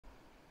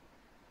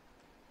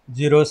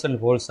Zeros and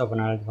poles of an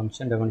analytic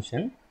function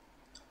definition.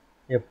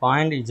 A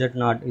point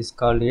z0 is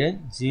called a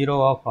zero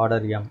of order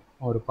m.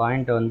 ஒரு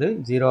point வந்து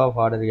 0 of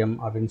order m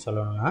அப்படின்னு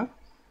சொல்லணும்னா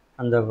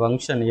அந்த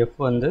function f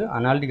வந்து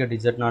analytic at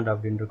z0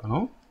 அப்படின்னு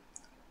இருக்கணும்.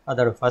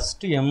 அதோட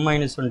ஃபர்ஸ்ட்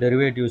m-1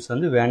 டெரிவேட்டிவ்ஸ்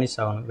வந்து வேனிஷ்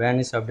ஆகணும்.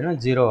 வேனிஷ் அப்படின்னா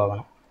 0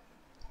 ஆகணும்.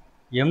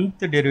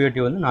 mth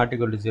டெரிவேட்டிவ் வந்து நாட்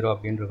ஈக்குவல் டு 0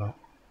 அப்படின்னு இருக்கணும்.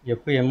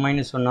 f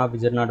m-1 ஆஃப்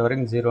z0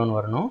 வரைக்கும் 0ன்னு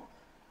வரணும்.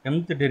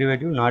 mth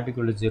derivative not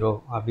equal to 0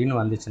 அப்படின்னு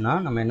வந்துச்சுன்னா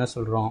நம்ம என்ன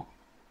சொல்கிறோம்,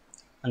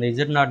 அந்த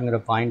z0ங்கிற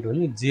பாயிண்ட்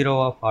வந்து 0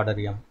 ஆஃப் ஆர்டர்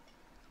m.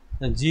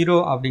 இந்த 0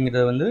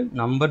 அப்படிங்கிறது வந்து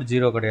நம்பர்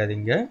 0 கிடையாது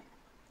இங்கே.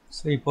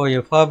 ஸோ இப்போது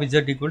f of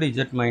z equal to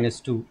z minus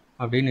 2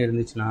 அப்படின்னு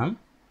இருந்துச்சுன்னா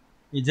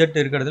z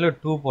இருக்கிறதுல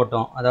 2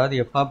 போட்டோம், அதாவது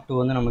f of 2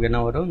 வந்து நமக்கு என்ன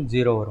வரும்,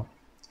 0 வரும்.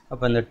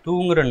 அப்போ இந்த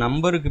 2ங்கிற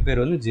நம்பருக்கு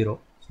பேர் வந்து 0.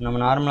 ஸோ நம்ம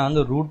நார்மலாக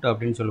வந்து ரூட்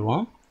அப்படின்னு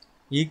சொல்லுவோம்.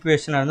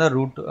 ஈக்குவேஷனாக இருந்தால்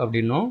ரூட்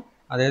அப்படின்னும்,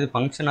 அதாவது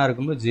ஃபங்க்ஷனாக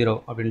இருக்கும்போது 0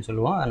 அப்படின்னு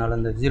சொல்லுவோம். அதனால்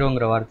இந்த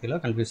 0ங்கிற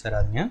வார்த்தையில் கன்ஃபியூஸ்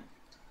ஆகாதீங்க.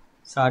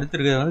 ஸோ அடுத்து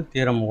இருக்கிறது வந்து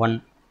தியரம் 1.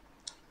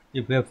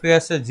 இப்போ f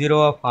has a 0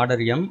 of order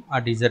m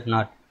at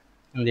z0.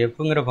 இந்த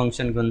fங்கிற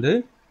ஃபங்க்ஷனுக்கு வந்து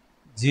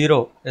 0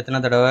 எத்தனை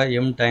தடவை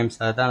m டைம்ஸ்,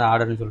 அதை தான் அந்த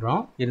ஆர்டர்னு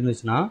சொல்கிறோம்,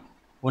 இருந்துச்சுன்னா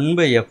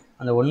 1/f,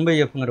 அந்த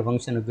 1/fங்கிற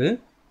ஃபங்க்ஷனுக்கு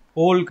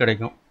போல்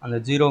கிடைக்கும். அந்த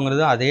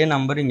 0ங்கிறது அதே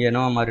நம்பர் இங்கே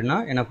என்னவா மாறினா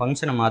ஏன்னா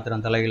ஃபங்க்ஷனை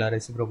மாத்திரம் தலைகளாக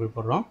ரெசிப்ரோக்கல்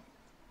போடுறோம்.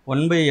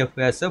 1/f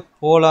has a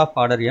pole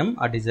of order m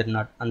at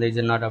z0, அந்த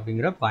z0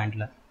 அப்படிங்கிற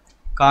பாயிண்டில்.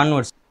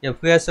 Converse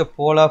f has a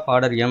pole of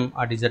order m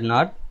at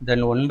z0,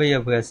 then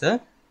 1/f has a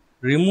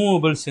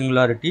removable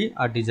singularity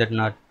at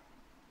z0.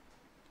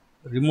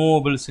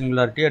 Removable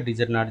singularity at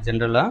z0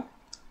 generally,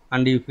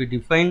 and if we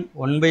define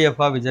 1/f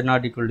of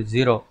z0 equal to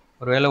 0,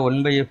 ஒருவேளை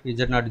 1/f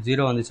z0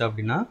 0 வந்துச்சு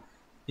அப்படின்னா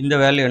இந்த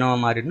value என்னவா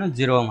மாறிடும்னா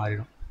 0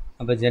 மாறிடும்.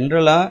 அப்போ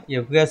ஜென்ரலாக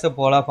f has a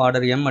pole of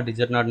order m at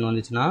z0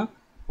 வந்துச்சுன்னா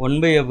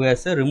 1/f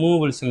has a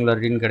removable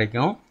singularity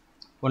கிடைக்கும்.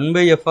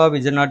 1/f of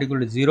z0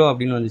 equal to 0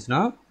 அப்படின்னு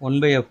வந்துச்சுன்னா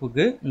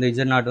 1/fக்கு இந்த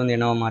z0 வந்து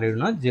என்னவா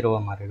மாறிடும்னா 0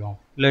 மாறிடும்.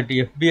 Let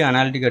f be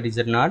analytic at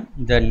z0,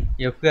 then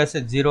f has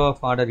a 0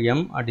 of order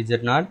m at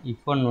z0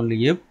 if and only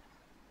if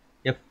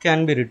f can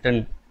be written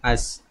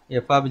as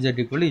f of z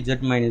equal to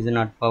z minus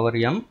z0 power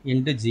m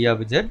into g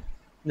of z.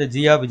 இந்த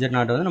g of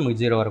z0 வந்து நமக்கு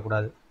 0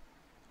 வரக்கூடாது.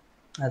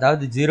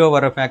 அதாவது 0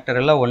 வர factor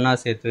எல்லாம் ஒன்றா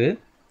சேர்த்து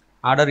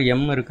order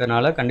m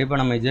இருக்கிறனால கண்டிப்பாக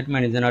நம்ம z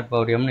minus z0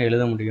 power mனு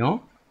எழுத முடியும்.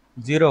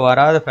 0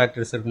 வராத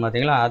ஃபேக்டர்ஸ் இருக்கும்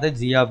பார்த்தீங்களா, அதை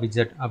g of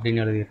z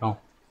அப்படின்னு எழுதிடுறோம்.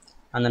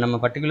 அந்த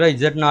நம்ம பர்டிகுலர்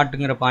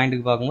z0ங்கிற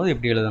பாயிண்ட்டுக்கு பார்க்கும்போது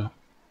எப்படி எழுதணும்,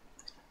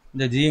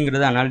 இந்த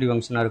ஜிங்கிறது அனாலிட்டிக்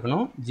ஃபங்க்ஷனாக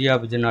இருக்கணும், g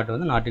of z0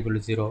 வந்து நாட்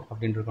ஈக்குவல் டு 0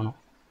 அப்படின்னு இருக்கணும்.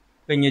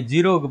 இப்போ இங்கே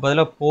 0க்கு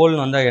பதிலாக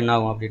போல்னு வந்தால் என்ன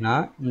ஆகும் அப்படின்னா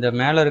இந்த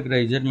மேலே இருக்கிற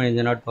z minus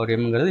z0 power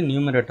mங்கிறது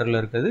நியூமரேட்டரில்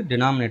இருக்கிறது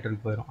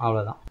டினாமினேட்டருக்கு போயிடும்,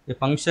 அவ்வளோதான். The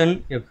function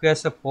f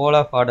has a pole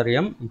of order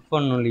m if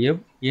and only if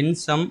in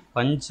some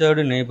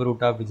punctured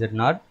neighborhood of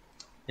z0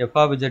 f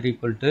of z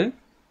equal to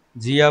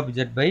g of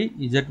z by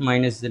z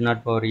minus z0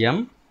 power m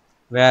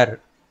where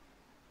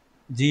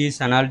g is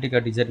analytic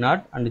at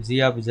z0 and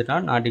g of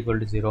z0 not equal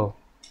to 0.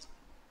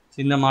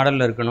 இந்த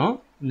மாடலில் இருக்கணும்.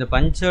 இந்த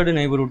பஞ்சர்டு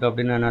neighbourhood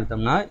அப்படின்னு என்ன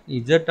அர்த்தம்னா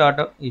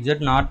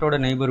z0ஓட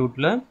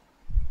நெய்பர்ஹுட்டில்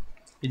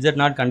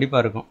z0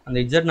 கண்டிப்பாக இருக்கும். அந்த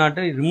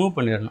z0 ரிமூவ்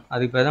பண்ணிடணும்,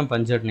 அதுக்கு பேர் தான்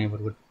பஞ்சர்டு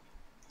நெய்பர்ஹுட்.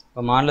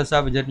 இப்போ modulus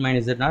of z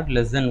minus z0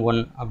 less than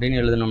 1 அப்படின்னு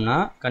எழுதணும்னா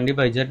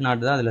கண்டிப்பாக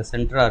z0 தான் அதில்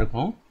சென்டராக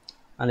இருக்கும்.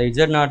 அந்த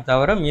z0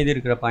 தவிர மீதி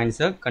இருக்கிற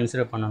பாயிண்ட்ஸை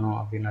கன்சிடர் பண்ணணும்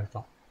அப்படின்னு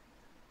அர்த்தம்.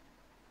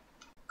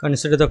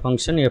 Consider the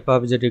function f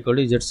of z equal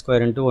to z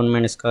square into 1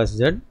 minus cos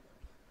z.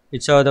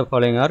 Which of the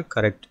following are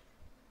correct?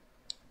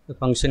 The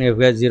function f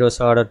has 0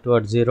 order 2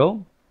 at 0.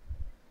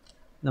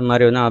 இந்த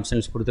மாதிரி வந்து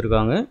ஆப்ஷன்ஸ்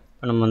கொடுத்துருக்காங்க.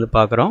 இப்போ நம்ம வந்து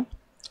பார்க்குறோம்.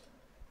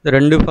 இந்த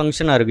ரெண்டு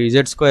ஃபங்க்ஷனாக இருக்குது,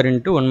 z square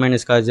into 1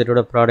 minus cos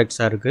ஜெட்டோட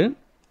ப்ராடக்ட்ஸாக இருக்குது.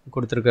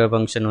 கொடுத்துருக்க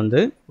ஃபங்க்ஷன் வந்து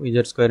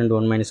z square into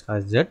 1 minus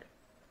cos jet.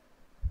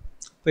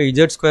 இப்போ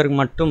z ஸ்கொயருக்கு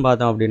மட்டும்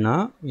பார்த்தோம் அப்படின்னா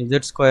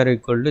z ஸ்கொயர்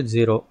ஈக்குவல் டு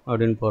 0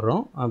 அப்படின்னு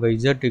போடுறோம். அப்போ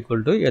z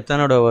ஈக்குவல் டு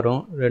எத்தனோட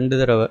வரும், 2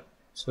 தடவை.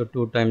 So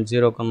 2 times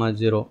 0,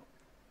 0.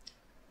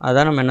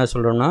 அதான் நம்ம என்ன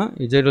சொல்கிறோம்னா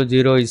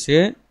z0 is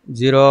a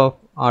 0 of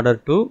order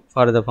 2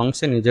 for the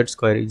function z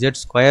square. z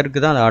ஸ்கொயருக்கு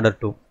தான் அது ஆர்டர்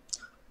 2.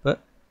 இப்போ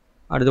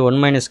அடுத்து 1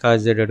 minus cos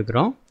z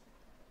எடுக்கிறோம்.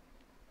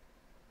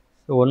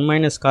 So 1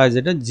 minus cos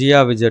z g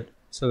of z.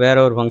 So வேறு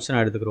ஒரு ஃபங்க்ஷன்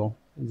எடுத்துக்கிறோம்,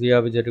 g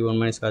of z 1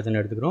 minus cos z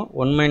எடுத்துக்கிறோம்.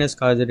 1 minus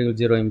cos z equal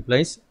 0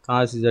 implies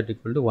cos z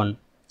equal to 1.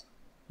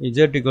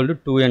 z equal to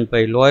 2n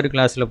pi. Lower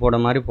கிளாஸில் போட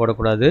மாதிரி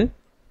போடக்கூடாது.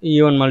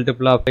 Even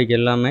multiple of bike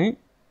எல்லாமே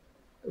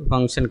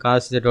function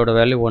cos z ஓட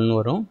வேல்யூ 1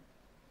 வரும்.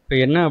 இப்போ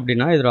என்ன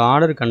அப்படின்னா இதில்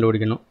ஆர்டர்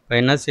கண்டுபிடிக்கணும். இப்போ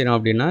என்ன செய்யணும்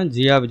அப்படின்னா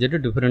g of z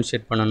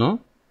டிஃபரன்ஷியேட் பண்ணணும்.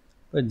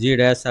 இப்போ g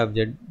dash of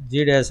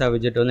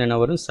z வந்து என்ன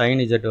வரும், sin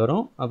z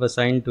வரும். அப்போ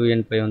sin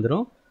 2n pi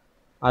வந்துடும்,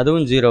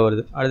 அதுவும் 0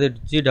 வருது. அடுத்து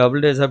g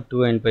double dash of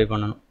 2n pi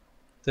பண்ணணும்.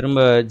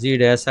 திரும்ப g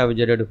dash of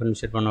z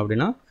differentiate பண்ணோம்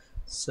அப்படின்னா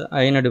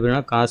sin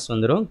டிஃபரன்ஷியேட் cos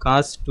வந்துடும்.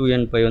 cos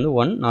 2n pi வந்து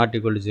 1 நாட்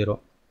ஈக்குவல் டு 0.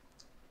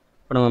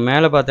 இப்போ நம்ம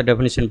மேலே பார்த்த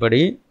டெஃபினிஷன்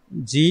படி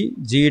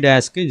g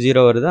டேஷ்க்கு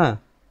 0 வருதா,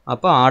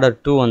 அப்போ ஆர்டர்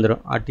 2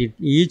 வந்துடும். At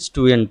each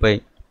 2n pi.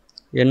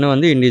 n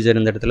வந்து இண்டீஜர்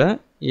இந்த இடத்துல.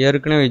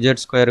 ஏற்கனவே z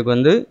ஸ்கொயருக்கு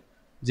வந்து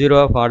 0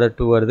 ஆஃப் ஆர்டர்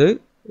 2 வருது.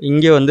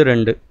 இங்கே வந்து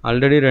 2,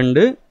 ஆல்ரெடி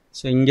 2.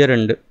 ஸோ இங்கே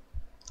 2.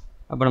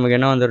 அப்போ நமக்கு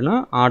என்ன வந்துடும்னா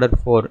ஆர்டர்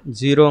 4.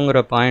 0ங்கிற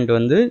பாயிண்ட்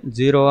வந்து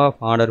 0 ஆஃப்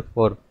ஆர்டர்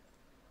 4.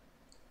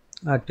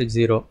 at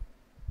 0.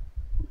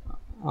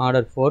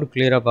 ஆர்டர் 4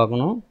 கிளியராக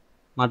பார்க்கணும்.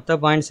 மற்ற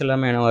பாயிண்ட்ஸ்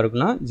எல்லாமே என்னவாக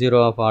இருக்குன்னா 0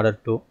 of order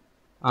 2.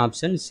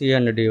 Option C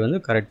and D வந்து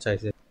correct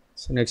choice.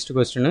 So next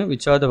question,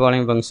 which are the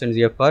following functions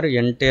F R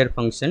entire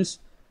functions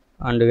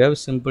and have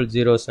simple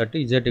zeros at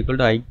z equal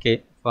to ik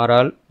for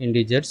all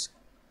integers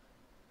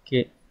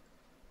k.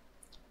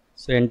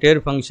 So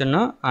entire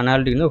ஃபங்க்ஷன்னா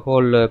analytic இந்த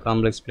whole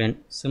complex plane.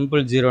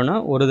 Simple ஜீரோனா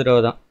ஒரு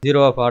தடவை தான்,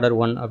 0 of order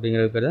 1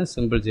 அப்படிங்கிறது பேர் தான்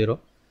simple zero.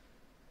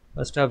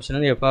 First option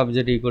வந்து f of z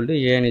equal to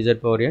a n z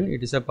power n.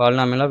 It is a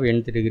polynomial of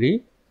nth degree.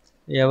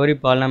 Every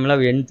polynomial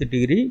of nth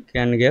degree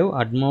can give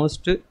at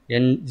most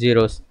n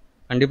zeros.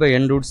 கண்டிப்பாக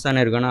n roots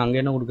தானே இருக்கு. ஆனால் அங்கே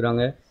என்ன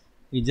கொடுக்குறாங்க,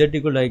 z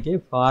equal to ik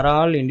for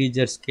all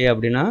integers k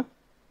அப்படின்னா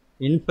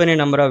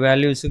infinite number of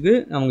வேல்யூஸுக்கு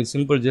நமக்கு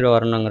simple zero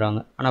வரணுங்கிறாங்க.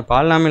 ஆனால்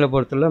பாலினாமியலை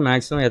பொறுத்தவரை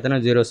மேக்ஸிமம் எத்தனை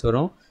ஜீரோஸ்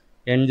வரும்,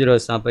 n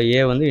ஜீரோஸ். அப்போ ஏ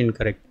வந்து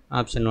இன்கரெக்ட்,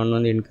 ஆப்ஷன் 1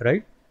 வந்து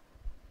இன்கரெக்ட்.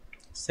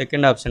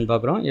 செகண்ட் ஆப்ஷன்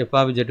பார்க்குறோம், f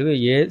of z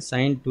a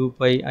sin 2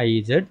 pi i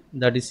z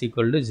that is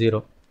equal to 0.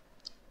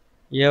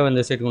 a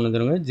வந்து செட் கொண்டு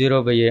வந்துருங்க, 0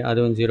 by a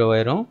அதுவும் 0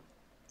 ஆயிரும்.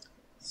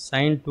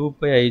 sin 2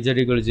 pi i z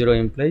equal to 0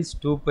 implies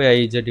 2 pi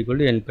i z equal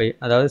to n pi,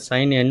 அதாவது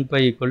sin n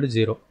pi equal to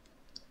 0.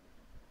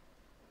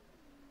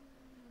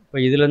 இப்போ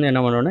இதுலேருந்து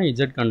என்ன பண்ணுறோம்னா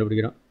z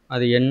கண்டுபிடிக்கிறோம்.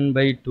 அது n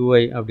by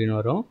 2i அப்படின்னு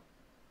வரும்.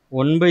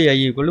 1 by i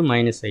equal to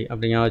minus i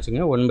அப்படிங்க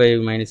வச்சுங்க, 1 by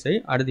i minus i.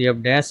 அடுத்து f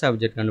dash of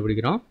z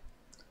கண்டுபிடிக்கிறோம்.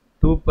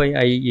 2 pi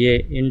i a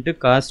into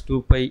cos 2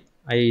 pi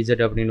i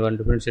z அப்படின்னு வந்து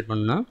டிஃபரன்ஷியேட்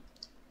பண்ணால்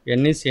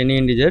n is any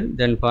integer,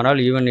 then for all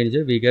even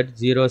integer we get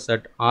zeros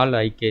at all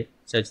ik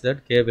such that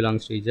k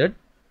belongs to z.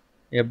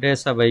 f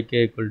dash of ik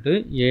equal to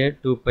a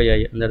 2 pi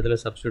i, அந்த இடத்துல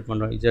substitute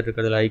பண்ணுறோம், z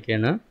இருக்கிறதுல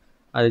ikன்னு.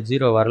 அது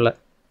 0 வரல,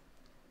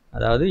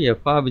 அதாவது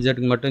f of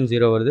zக்கு மட்டும்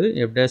 0 வருது,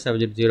 f dash of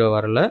z 0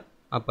 வரல.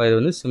 அப்போ இது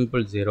வந்து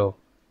சிம்பிள் ஜீரோ.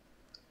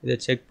 இதை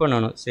செக்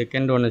பண்ணணும்,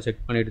 செகண்ட் ஒன்று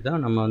செக் பண்ணிட்டு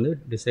தான் நம்ம வந்து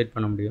டிசைட்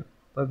பண்ண முடியும்.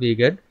 இப்போ we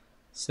get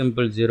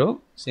simple zero.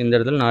 So இந்த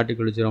இடத்துல not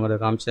equal to ஜீரோங்கிற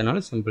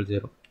காமிச்சதுனால simple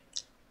zero.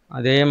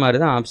 அதே மாதிரி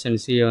தான் ஆப்ஷன்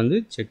சியை வந்து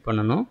செக்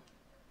பண்ணணும்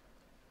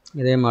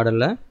இதே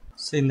மாடலில்.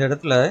 ஸோ இந்த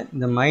இடத்துல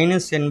இந்த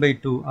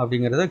 -n/2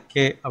 அப்படிங்கிறத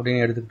k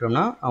அப்படின்னு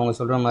எடுத்துக்கிட்டோம்னா அவங்க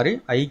சொல்கிற மாதிரி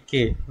ik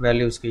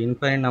வேல்யூஸ்க்கு,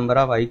 infinite number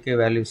of ik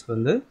வேல்யூஸ்க்கு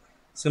வந்து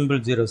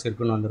சிம்பிள் ஜீரோஸ்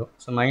இருக்குன்னு வந்துடும்.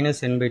 ஸோ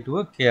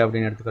 -n/2 k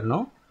அப்படின்னு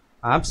எடுத்துக்கணும்.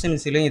 ஆப்ஷன்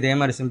சிலையும் இதே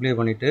மாதிரி சிம்பிளை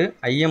பண்ணிவிட்டு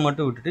ஐயை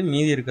மட்டும் விட்டுட்டு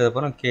மீதி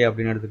இருக்கிறதப்புறம் k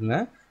அப்படின்னு எடுத்துக்கோங்க.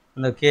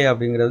 அந்த k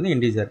அப்படிங்கிறது வந்து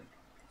இன்டிஜர்.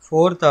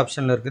 ஃபோர்த்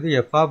ஆப்ஷனில் இருக்குது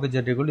f of z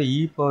equal to e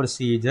power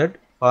cz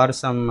for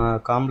some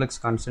complex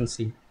constant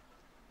c.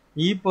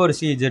 e power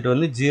cz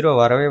வந்து 0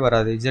 வரவே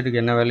வராது, zக்கு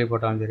என்ன வேல்யூ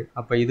போட்டாலும் சரி.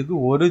 அப்போ இதுக்கு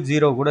ஒரு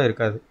 0 கூட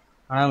இருக்காது.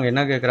 ஆனால் அவங்க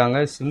என்ன கேட்குறாங்க,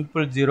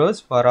 simple zeros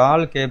for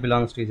all k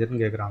belongs to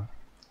zன்னு கேட்குறாங்க.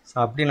 ஸோ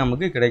அப்படி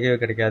நமக்கு கிடைக்கவே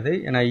கிடைக்காது,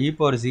 ஏன்னா e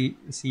power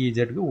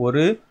czக்கு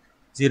ஒரு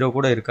 0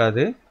 கூட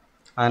இருக்காது.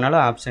 அதனால்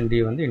ஆப்ஷன் டி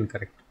வந்து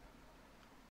இன்கரெக்ட்.